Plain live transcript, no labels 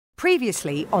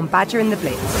Previously on Badger and the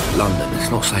Blitz. London, it's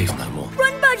not safe no more.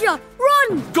 Run, Badger!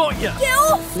 Run! Got ya! Get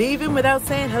off! Leave him without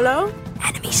saying hello?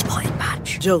 Enemy spotted,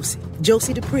 Badge.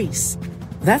 Josie Duchess.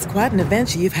 That's quite an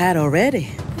adventure you've had already.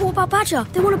 What about Badger?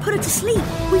 They want to put her to sleep.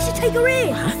 We should take her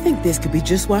in. I think this could be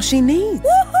just what she needs.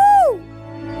 Woohoo!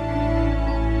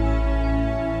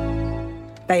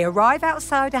 They arrive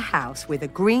outside a house with a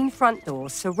green front door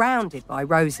surrounded by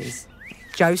roses.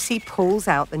 Josie pulls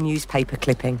out the newspaper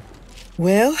clipping.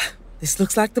 Well, this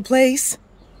looks like the place.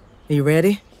 Are you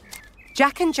ready?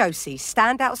 Jack and Josie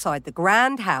stand outside the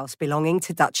grand house belonging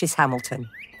to Duchess Hamilton.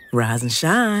 Rise and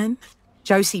shine.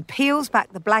 Josie peels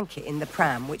back the blanket in the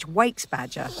pram, which wakes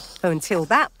Badger, who until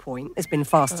that point has been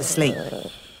fast asleep.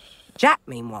 Jack,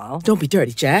 meanwhile... Don't be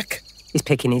dirty, Jack. ...is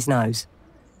picking his nose.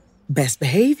 Best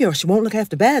behaviour or she won't look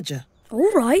after Badger.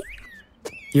 All right.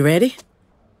 You ready?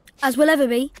 As we'll ever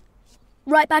be.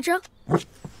 Right, Badger?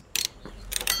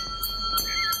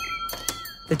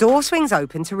 The door swings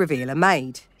open to reveal a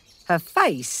maid. Her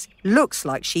face looks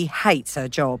like she hates her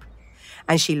job,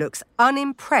 and she looks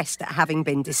unimpressed at having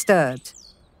been disturbed.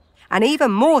 And even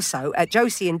more so at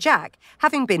Josie and Jack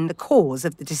having been the cause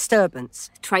of the disturbance.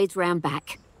 Trade's round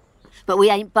back, but we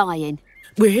ain't buying.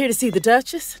 We're here to see the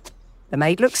Duchess. The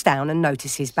maid looks down and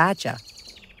notices Badger.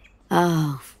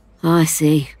 Oh, I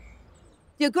see.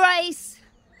 Your Grace,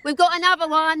 we've got another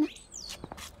one.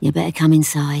 You better come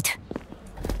inside.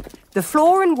 The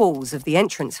floor and walls of the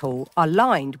entrance hall are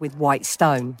lined with white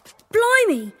stone.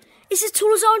 Blimey! It's as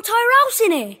tall as our entire house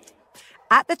in here.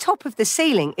 At the top of the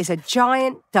ceiling is a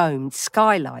giant domed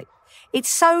skylight. It's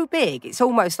so big, it's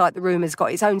almost like the room has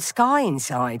got its own sky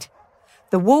inside.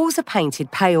 The walls are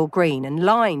painted pale green and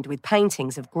lined with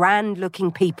paintings of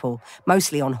grand-looking people,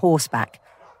 mostly on horseback.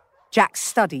 Jack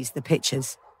studies the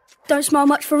pictures. Don't smile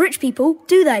much for rich people,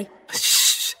 do they?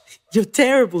 Shh! You're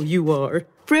terrible, you are.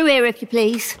 Through here, if you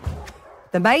please.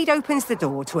 The maid opens the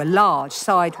door to a large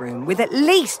side room with at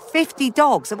least 50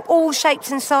 dogs of all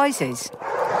shapes and sizes.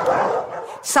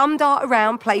 Some dart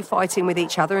around, play fighting with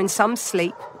each other, and some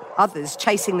sleep, others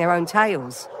chasing their own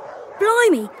tails.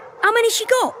 Blimey! How many she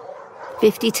got?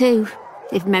 52,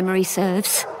 if memory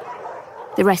serves.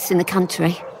 The rest in the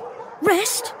country.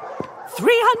 Rest?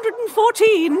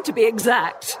 314 to be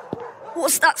exact.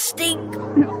 What's that stink?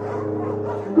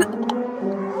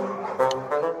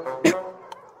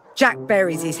 Jack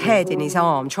buries his head in his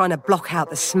arm, trying to block out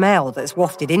the smell that's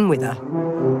wafted in with her.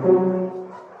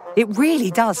 It really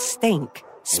does stink.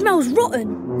 Smells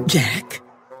rotten. Jack,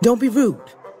 don't be rude.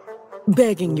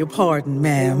 Begging your pardon,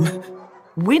 ma'am.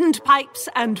 Windpipes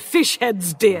and fish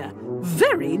heads, dear.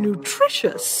 Very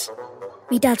nutritious.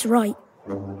 Me dad's right.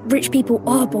 Rich people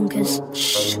are bonkers.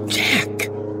 Shh, Jack.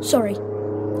 Sorry.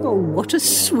 Oh, what a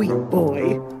sweet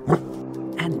boy.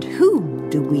 And who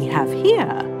do we have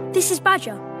here? This is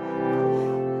Badger.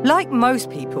 Like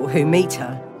most people who meet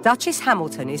her, Duchess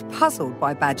Hamilton is puzzled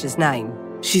by Badger's name.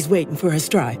 She's waiting for her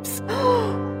stripes.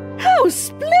 How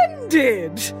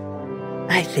splendid!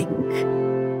 I think.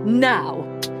 Now,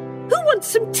 who wants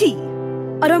some tea?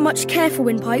 I don't much care for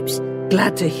windpipes.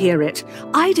 Glad to hear it.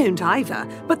 I don't either,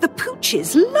 but the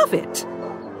pooches love it.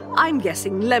 I'm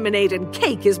guessing lemonade and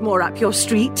cake is more up your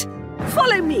street.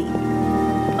 Follow me.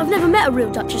 I've never met a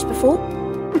real Duchess before.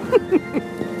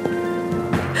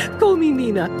 Call me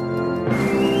Nina.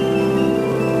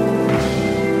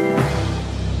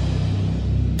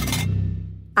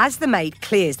 As the maid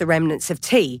clears the remnants of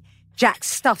tea, Jack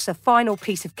stuffs a final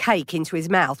piece of cake into his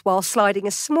mouth while sliding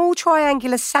a small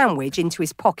triangular sandwich into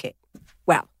his pocket.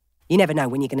 Well, you never know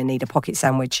when you're going to need a pocket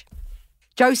sandwich.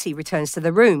 Josie returns to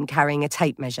the room carrying a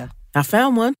tape measure. I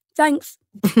found one. Thanks.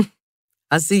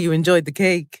 I see you enjoyed the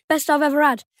cake. Best I've ever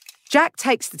had. Jack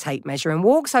takes the tape measure and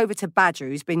walks over to Badger,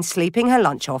 who's been sleeping her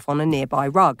lunch off on a nearby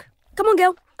rug. Come on,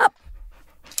 girl. Up.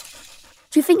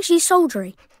 Do you think she's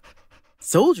soldiery?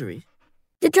 Soldiery?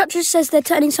 The Duchess says they're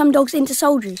turning some dogs into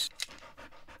soldiers.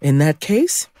 In that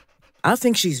case, I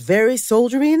think she's very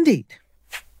soldiery indeed.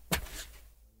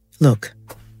 Look,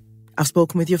 I've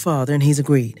spoken with your father and he's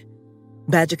agreed.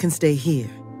 Badger can stay here.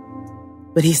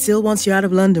 But he still wants you out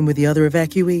of London with the other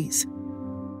evacuees.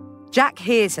 Jack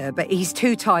hears her, but he's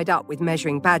too tied up with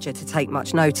measuring Badger to take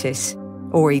much notice.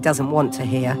 Or he doesn't want to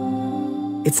hear.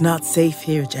 It's not safe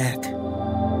here, Jack.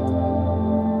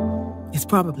 It's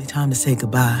probably time to say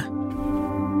goodbye.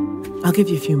 I'll give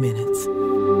you a few minutes.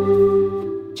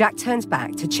 Jack turns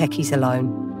back to check he's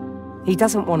alone. He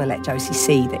doesn't want to let Josie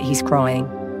see that he's crying.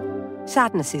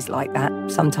 Sadness is like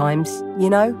that sometimes, you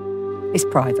know? It's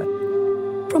private.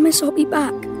 Promise I'll be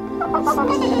back.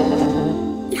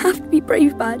 You have to be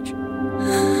brave, Badge.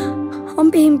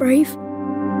 I'm being brave.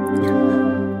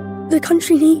 The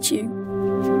country needs you.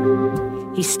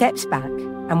 He steps back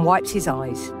and wipes his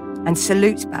eyes and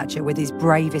salutes Badger with his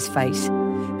bravest face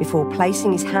before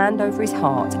placing his hand over his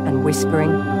heart and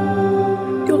whispering,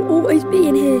 "You'll always be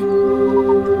in here."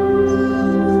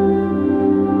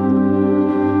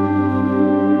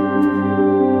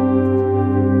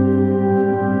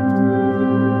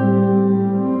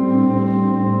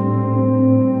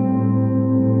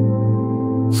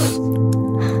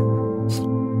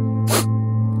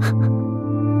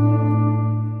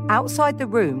 Outside the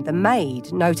room, the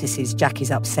maid notices Jack is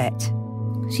upset.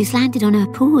 She's landed on her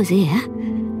paws here.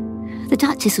 The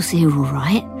Duchess will see her all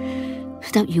right.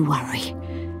 Don't you worry.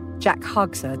 Jack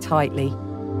hugs her tightly.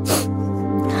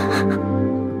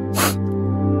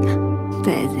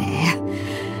 There.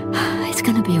 It's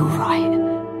going to be all right.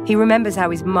 He remembers how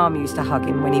his mum used to hug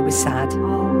him when he was sad.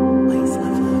 Always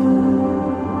love her.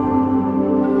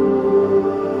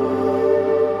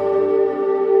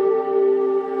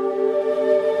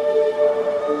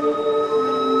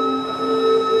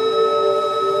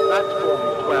 Platform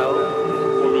 12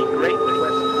 for the Great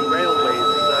Western Railway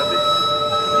service,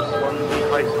 Swansea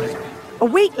High Street. A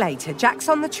week later, Jack's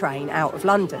on the train out of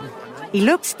London. He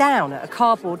looks down at a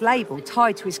cardboard label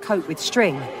tied to his coat with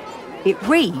string. It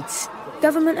reads,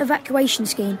 Government Evacuation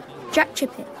Scheme. Jack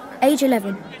Chippett, age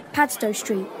 11, Padstow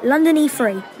Street, London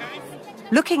E3.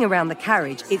 Looking around the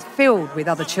carriage, it's filled with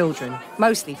other children,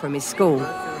 mostly from his school.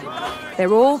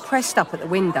 They're all pressed up at the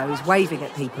windows, waving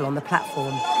at people on the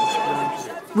platform.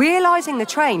 Realising the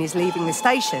train is leaving the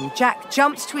station, Jack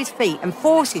jumps to his feet and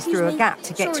forces through a gap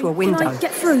to get to a window. Can I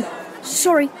get through?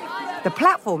 Sorry. The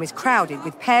platform is crowded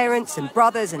with parents and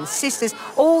brothers and sisters,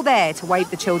 all there to wave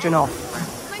the children off.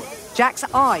 Jack's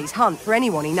eyes hunt for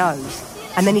anyone he knows,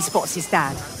 and then he spots his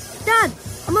dad. Dad,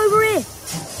 I'm over here.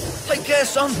 Take care,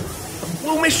 son.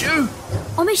 We'll miss you.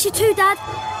 I'll miss you too, Dad.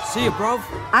 See you, bruv.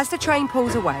 As the train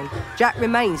pulls away, Jack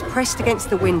remains pressed against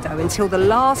the window until the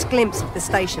last glimpse of the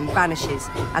station vanishes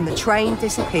and the train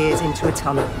disappears into a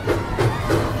tunnel.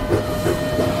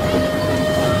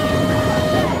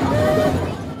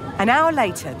 An hour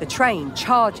later, the train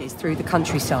charges through the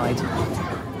countryside.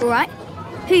 All right.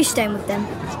 Who's staying with them?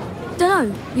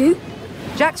 Dunno. You?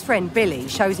 Jack's friend Billy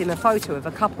shows him a photo of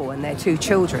a couple and their 2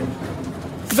 children.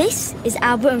 This is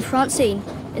Albert and Francine,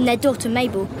 and their daughter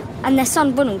Mabel, and their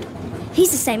son Ronald.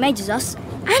 He's the same age as us,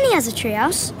 and he has a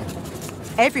treehouse.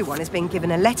 Everyone has been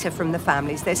given a letter from the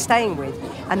families they're staying with,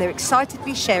 and they're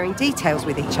excitedly sharing details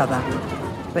with each other.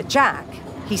 But Jack,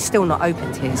 he's still not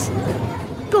opened his.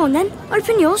 Go on then,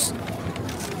 open yours.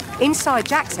 Inside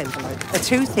Jack's envelope are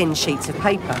 2 thin sheets of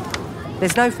paper.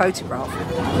 There's no photograph.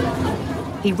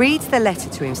 He reads the letter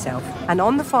to himself, and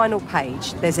on the final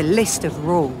page, there's a list of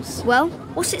rules. Well,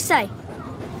 what's it say?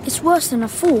 It's worse than I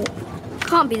thought.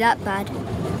 Can't be that bad.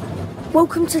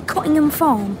 Welcome to Cottingham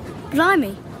Farm.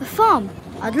 Blimey, a farm.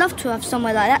 I'd love to have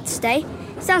somewhere like that to stay.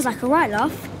 Sounds like a right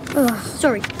laugh. Ugh.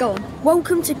 Sorry, go on.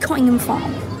 Welcome to Cottingham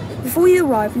Farm. Before you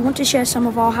arrive, we want to share some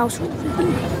of our house rules with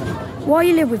you. While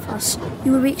you live with us,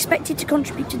 you will be expected to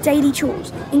contribute to daily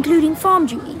chores, including farm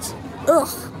duties. Ugh.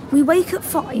 We wake at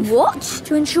 5. What?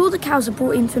 To ensure the cows are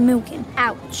brought in for milking.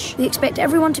 Ouch. We expect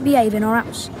everyone to behave in our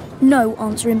house. No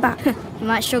answering back. You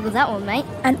might struggle with that one, mate.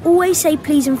 And always say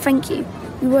please and thank you.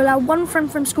 We will allow one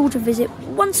friend from school to visit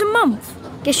once a month.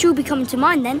 Guess you'll be coming to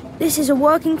mine then. This is a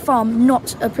working farm,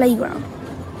 not a playground.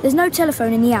 There's no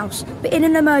telephone in the house, but in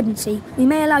an emergency, we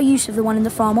may allow use of the one in the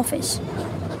farm office.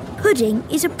 Pudding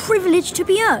is a privilege to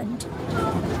be earned.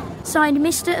 Signed,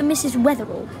 Mr. and Mrs.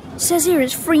 Wetherall. Says here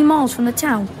it's 3 miles from the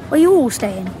town. Where you all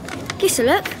staying? Guess a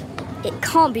look. It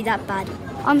can't be that bad.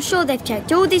 I'm sure they've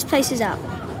checked all these places out.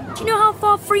 Do you know how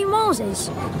far 3 miles is?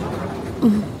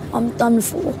 I'm done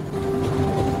for.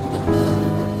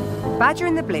 Badger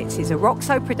and the Blitz is a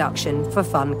Roxo production for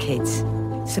fun kids,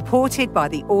 supported by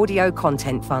the Audio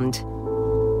Content Fund.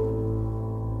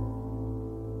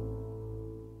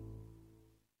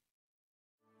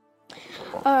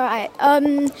 Alright,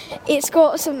 it's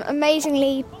got some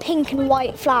amazingly pink and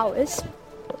white flowers.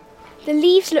 The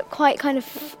leaves look quite kind of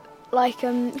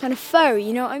furry,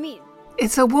 you know what I mean?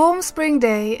 It's a warm spring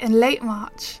day in late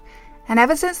March, and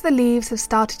ever since the leaves have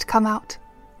started to come out,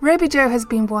 Ruby Joe has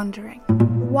been wondering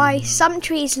why some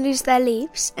trees lose their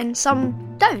leaves and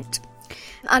some don't.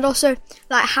 And also,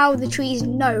 how the trees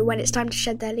know when it's time to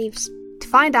shed their leaves. To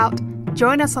find out,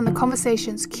 join us on The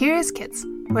Conversation's Curious Kids,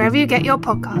 wherever you get your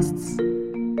podcasts.